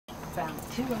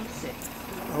206.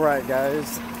 All right,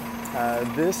 guys,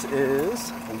 this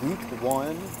is week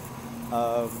one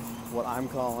of what I'm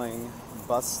calling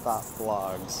bus stop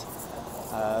vlogs.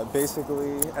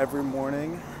 Basically, every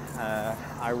morning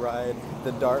I ride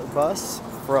the DART bus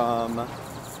from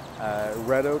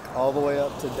Red Oak all the way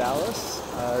up to Dallas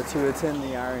to attend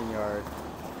the Iron Yard.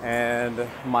 And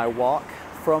my walk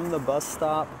from the bus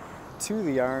stop to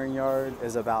the Iron Yard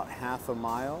is about half a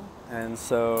mile. And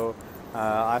so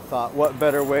I thought, what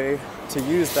better way to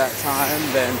use that time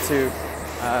than to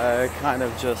kind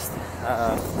of just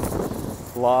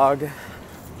log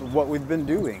what we've been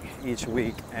doing each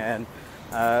week. And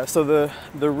so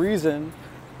the reason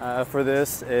for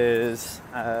this is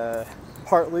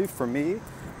partly for me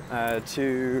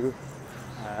to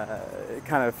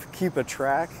kind of keep a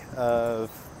track of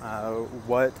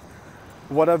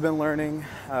what I've been learning,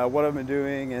 what I've been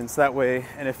doing, and so that way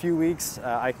in a few weeks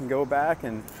I can go back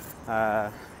and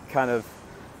kind of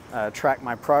track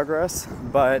my progress.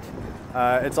 But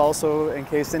it's also in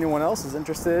case anyone else is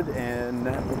interested in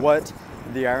what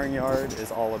the Iron Yard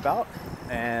is all about,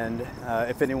 and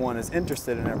if anyone is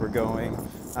interested in ever going,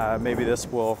 maybe this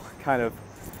will kind of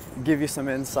give you some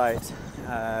insight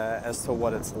as to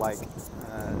what it's like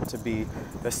to be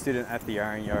a student at the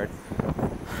Iron Yard.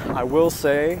 I will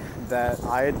say that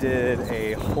I did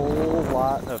a whole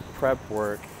lot of prep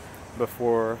work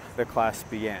before the class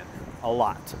began. A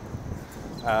lot.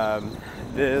 I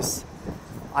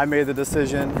made the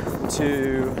decision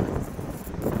to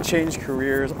change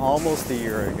careers almost a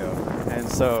year ago. And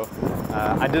so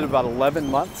I did about 11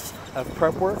 months of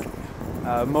prep work.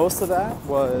 Most of that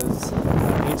was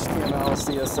HTML,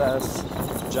 CSS,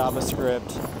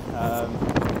 JavaScript,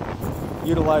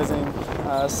 utilizing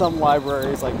some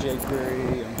libraries like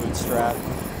jQuery and Bootstrap.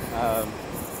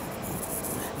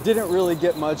 Didn't really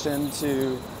get much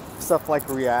into stuff like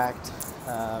React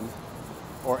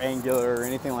or Angular or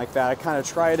anything like that. I kind of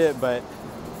tried it, but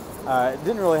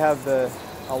didn't really have a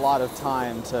lot of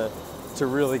time to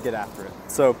really get after it.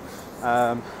 So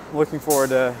looking forward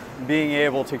to being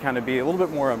able to kind of be a little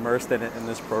bit more immersed in it in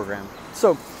this program.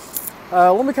 So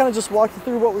let me kind of just walk you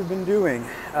through what we've been doing.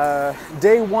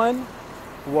 Day one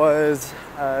was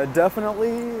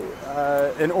definitely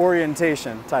an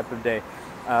orientation type of day.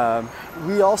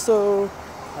 We also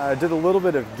did a little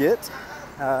bit of Git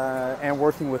and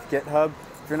working with GitHub.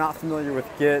 If you're not familiar with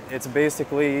Git, it's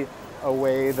basically a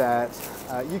way that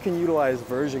you can utilize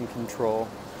version control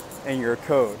in your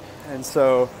code. And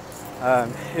so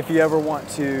if you ever want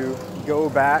to go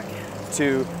back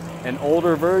to an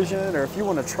older version, or if you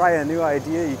want to try a new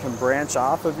idea, you can branch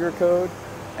off of your code,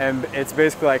 and it's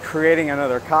basically like creating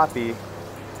another copy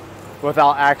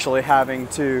without actually having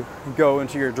to go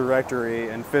into your directory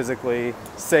and physically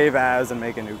save as and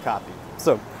make a new copy.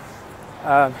 So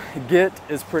Git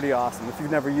is pretty awesome. If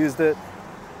you've never used it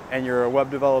and you're a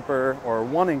web developer or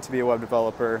wanting to be a web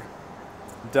developer,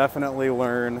 definitely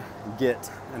learn Git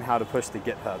and how to push to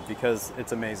GitHub because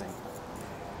it's amazing.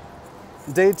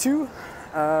 Day two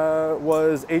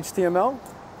was HTML,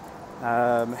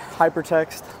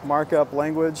 hypertext markup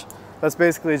language. That's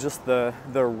basically just the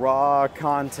raw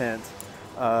content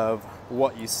of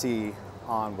what you see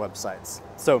on websites.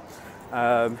 So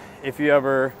if you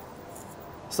ever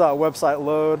saw a website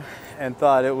load and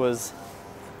thought it was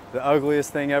the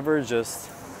ugliest thing ever, just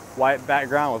white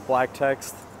background with black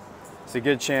text, it's a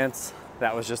good chance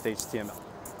that was just HTML.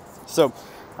 So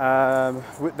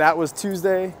that was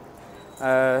Tuesday.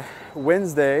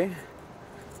 Wednesday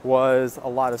was a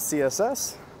lot of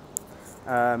CSS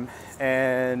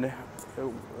and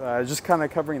just kind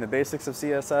of covering the basics of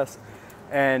CSS.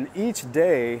 And each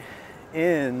day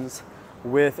ends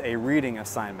with a reading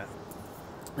assignment.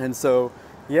 And so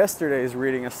yesterday's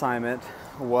reading assignment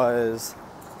was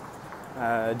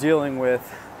dealing with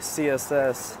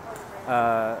CSS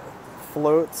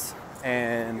floats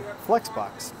and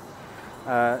Flexbox.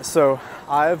 So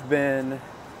I've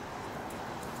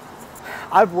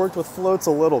worked with floats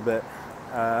a little bit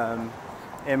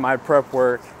in my prep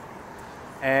work,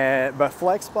 but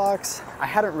Flexbox, I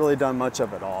hadn't really done much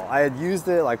of it all. I had used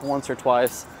it like once or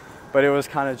twice, but it was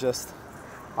kind of just,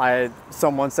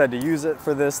 someone said to use it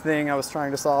for this thing I was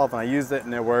trying to solve, and I used it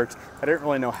and it worked. I didn't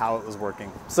really know how it was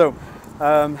working. So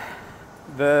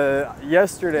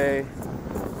yesterday,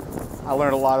 I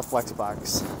learned a lot of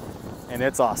Flexbox, and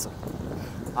it's awesome.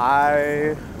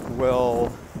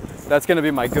 That's going to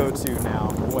be my go-to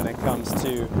now when it comes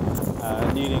to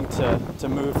needing to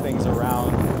move things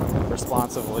around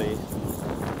responsively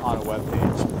on a web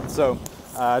page. So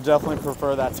I definitely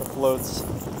prefer that to floats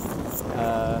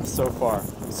so far.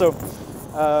 So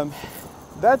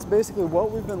that's basically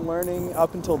what we've been learning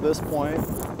up until this point.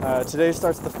 Today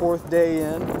starts the 4th day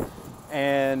in,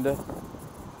 and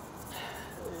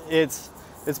it's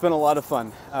been a lot of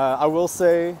fun. I will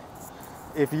say,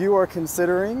 if you are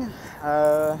considering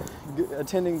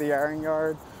attending the Iron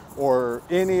Yard or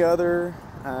any other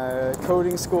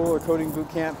coding school or coding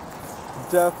boot camp,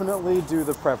 definitely do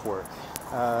the prep work.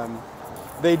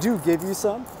 They do give you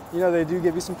some, they do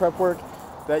give you some prep work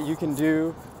that you can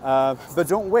do, but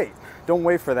don't wait. Don't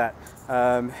wait for that.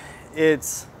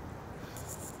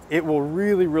 It will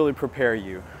really, really prepare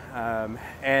you.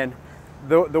 And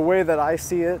the way that I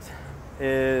see it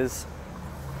is,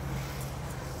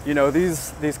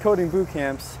 these coding boot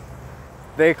camps,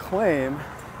 they claim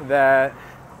that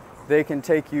they can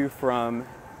take you from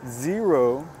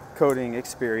 0 coding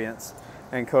experience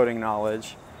and coding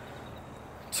knowledge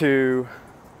to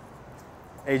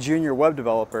a junior web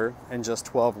developer in just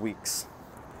 12 weeks.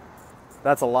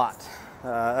 That's a lot.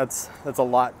 That's a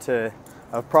lot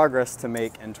of progress to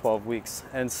make in 12 weeks.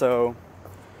 And so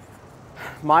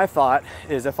my thought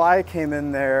is, if I came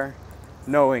in there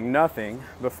knowing nothing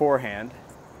beforehand,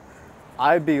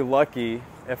 I'd be lucky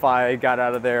if I got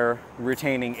out of there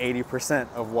retaining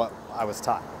 80% of what I was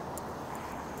taught.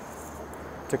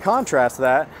 To contrast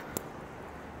that,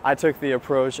 I took the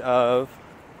approach of,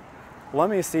 let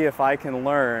me see if I can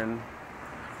learn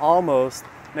almost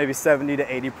maybe 70 to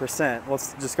 80%,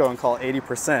 let's just go and call it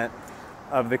 80%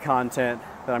 of the content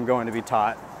that I'm going to be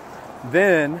taught.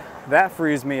 Then that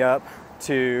frees me up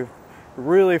to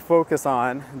really focus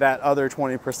on that other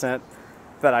 20%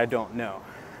 that I don't know.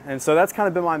 And so that's kind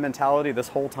of been my mentality this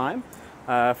whole time,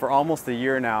 for almost a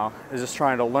year now, is just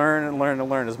trying to learn and learn and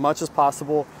learn as much as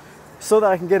possible so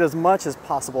that I can get as much as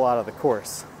possible out of the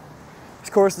course. This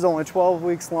course is only 12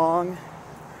 weeks long.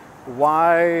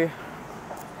 Why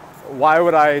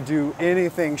would I do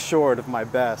anything short of my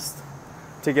best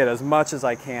to get as much as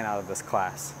I can out of this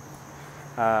class?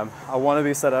 I want to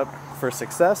be set up for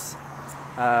success,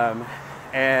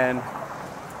 and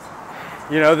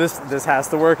this has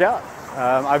to work out.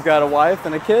 I've got a wife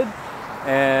and a kid,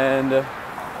 and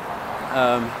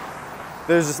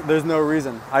there's no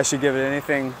reason I should give it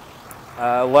anything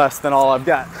less than all I've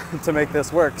got to make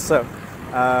this work. So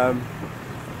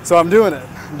I'm doing it.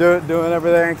 Doing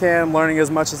everything I can, learning as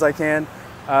much as I can.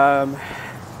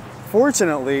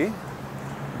 Fortunately,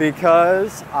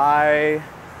 because I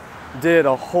did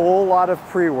a whole lot of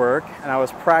pre-work and I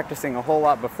was practicing a whole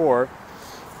lot before,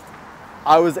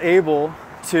 I was able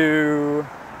to,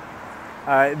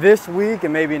 this week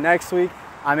and maybe next week,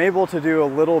 I'm able to do a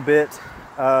little bit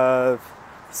of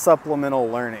supplemental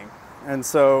learning. And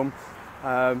so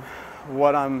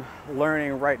what I'm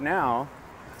learning right now,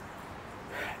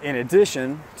 in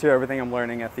addition to everything I'm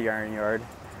learning at the Iron Yard,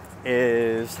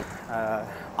 is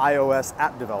iOS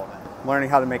app development.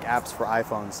 Learning how to make apps for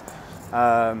iPhones,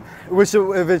 which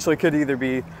eventually could either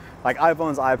be like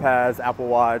iPhones, iPads, Apple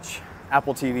Watch,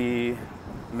 Apple TV,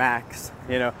 Macs,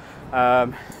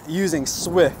 using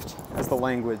Swift as the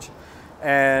language.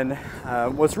 And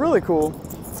what's really cool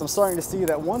is I'm starting to see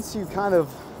that once you kind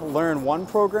of learn one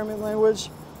programming language,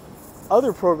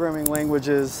 other programming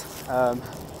languages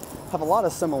have a lot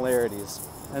of similarities.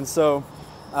 And so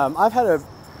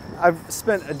I've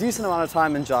spent a decent amount of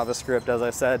time in JavaScript, as I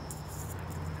said.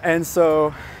 And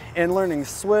so in learning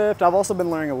Swift, I've also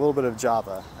been learning a little bit of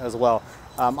Java as well.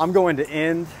 I'm going to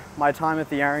end my time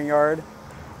at the Iron Yard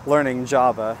learning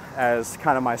Java as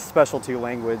kind of my specialty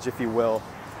language, if you will,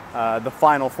 the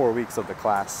final 4 weeks of the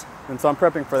class. And so I'm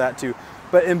prepping for that too.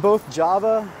 But in both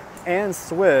Java and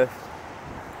Swift,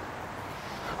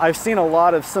 I've seen a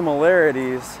lot of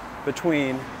similarities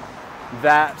between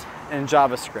that and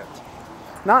JavaScript.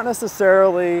 Not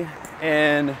necessarily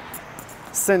in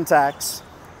syntax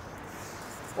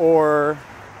or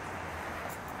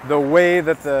the way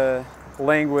that the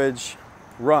language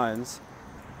runs,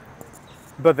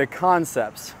 but the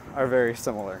concepts are very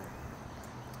similar.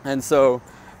 And so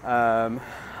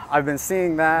I've been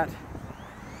seeing that,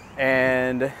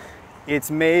 and it's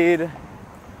made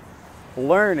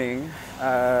learning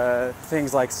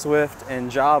things like Swift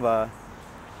and Java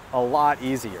a lot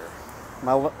easier.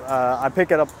 I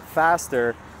pick it up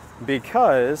faster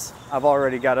because I've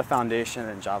already got a foundation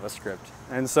in JavaScript.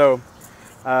 And so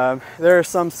there are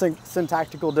some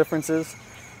syntactical differences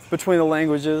between the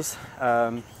languages.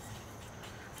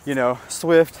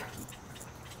 Swift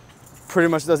pretty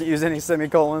much doesn't use any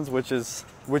semicolons, which is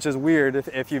weird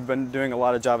if you've been doing a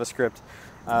lot of JavaScript.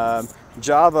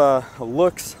 Java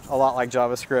looks a lot like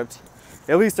JavaScript,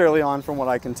 at least early on from what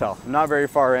I can tell. I'm not very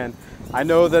far in. I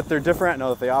know that they're different, I know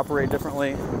that they operate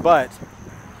differently, but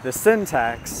the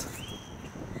syntax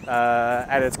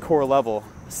at its core level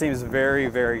seems very,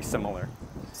 very similar.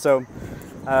 So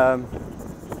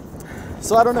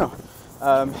So I don't know.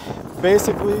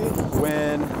 Basically,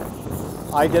 when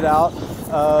I get out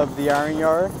of the iron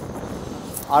yard,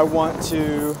 I want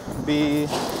to be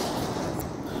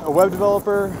a web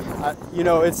developer. You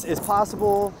know, it's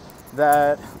possible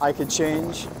that I could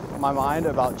change my mind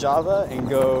about Java and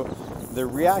go the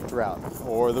React route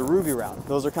or the Ruby route.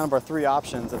 Those are kind of our three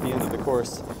options at the end of the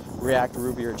course: React,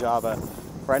 Ruby, or Java.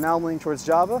 Right now I'm leaning towards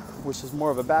Java, which is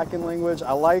more of a back-end language.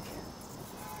 I like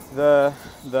the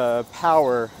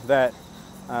power that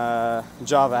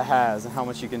Java has and how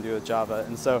much you can do with Java.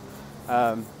 And so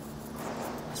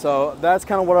so that's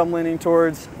kind of what I'm leaning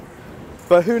towards.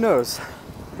 But who knows?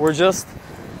 We're just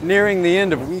nearing the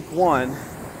end of week 1,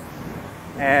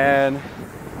 and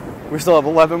we still have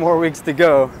 11 more weeks to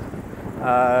go.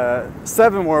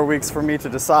 7 more weeks for me to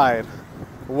decide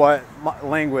what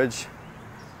language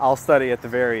I'll study at the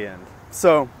very end.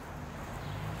 So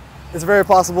it's very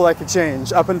possible that could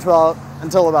change. Up until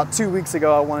about 2 weeks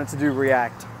ago, I wanted to do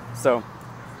React. So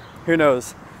who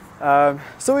knows?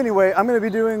 So anyway, I'm going to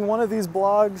be doing one of these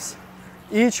blogs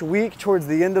each week towards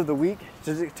the end of the week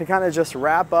to kind of just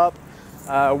wrap up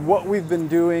what we've been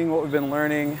doing, what we've been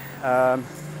learning,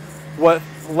 what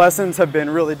lessons have been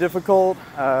really difficult,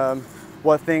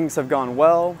 what things have gone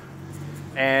well.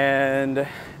 And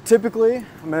typically,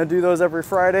 I'm going to do those every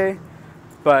Friday,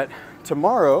 but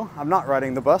tomorrow I'm not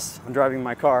riding the bus, I'm driving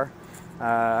my car.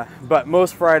 But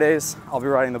most Fridays I'll be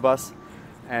riding the bus,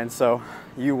 and so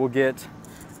you will get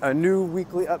a new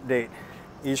weekly update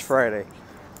each Friday,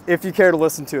 if you care to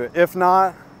listen to it. If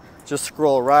not, just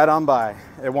scroll right on by.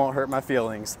 It won't hurt my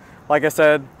feelings. Like I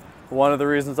said, one of the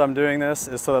reasons I'm doing this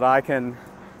is so that I can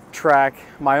track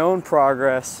my own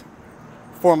progress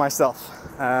for myself,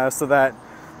 so that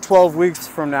 12 weeks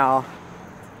from now,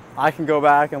 I can go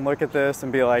back and look at this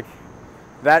and be like,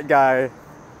 that guy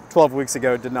 12 weeks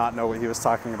ago did not know what he was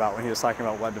talking about when he was talking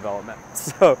about web development.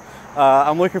 So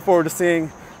I'm looking forward to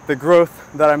seeing the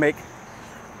growth that I make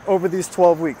over these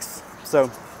 12 weeks. So,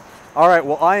 all right,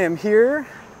 well, I am here.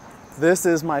 This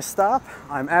is my stop.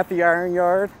 I'm at the iron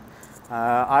yard.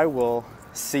 I will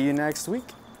see you next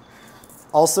week.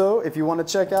 Also, if you want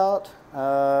to check out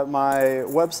my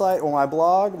website or my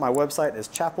blog, my website is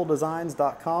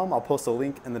chapeldesigns.com. I'll post a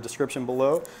link in the description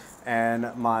below.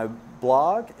 And my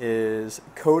blog is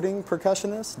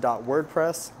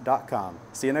codingpercussionist.wordpress.com.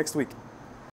 See you next week.